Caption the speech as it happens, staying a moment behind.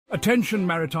Attention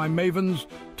maritime mavens,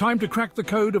 time to crack the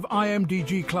code of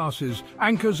IMDG classes,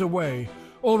 anchors away.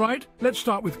 All right, let's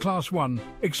start with Class 1,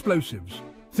 explosives.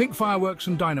 Think fireworks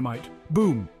and dynamite,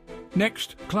 boom.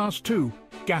 Next, Class 2,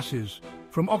 gases.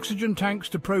 From oxygen tanks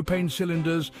to propane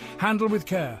cylinders, handle with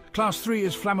care. Class 3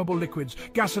 is flammable liquids.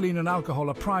 Gasoline and alcohol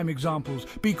are prime examples.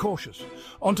 Be cautious.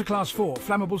 On to Class 4,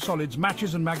 flammable solids,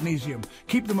 matches and magnesium.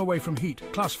 Keep them away from heat.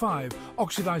 Class 5,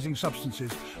 oxidizing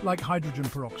substances, like hydrogen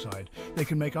peroxide. They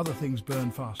can make other things burn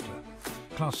faster.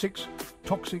 Class 6,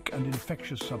 toxic and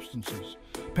infectious substances.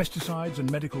 Pesticides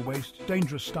and medical waste,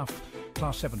 dangerous stuff.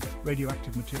 Class 7,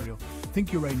 radioactive material.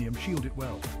 Think uranium, shield it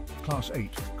well. Class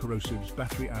 8, corrosives,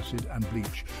 battery acid and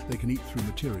bleach. They can eat through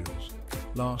materials.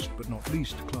 Last but not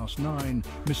least, Class 9,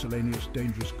 miscellaneous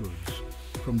dangerous goods.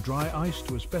 From dry ice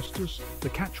to asbestos, the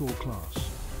catch-all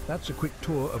class. That's a quick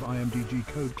tour of IMDG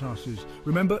Code Classes.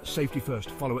 Remember, safety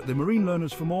first. Follow at the Marine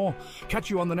Learners for more. Catch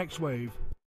you on the next wave.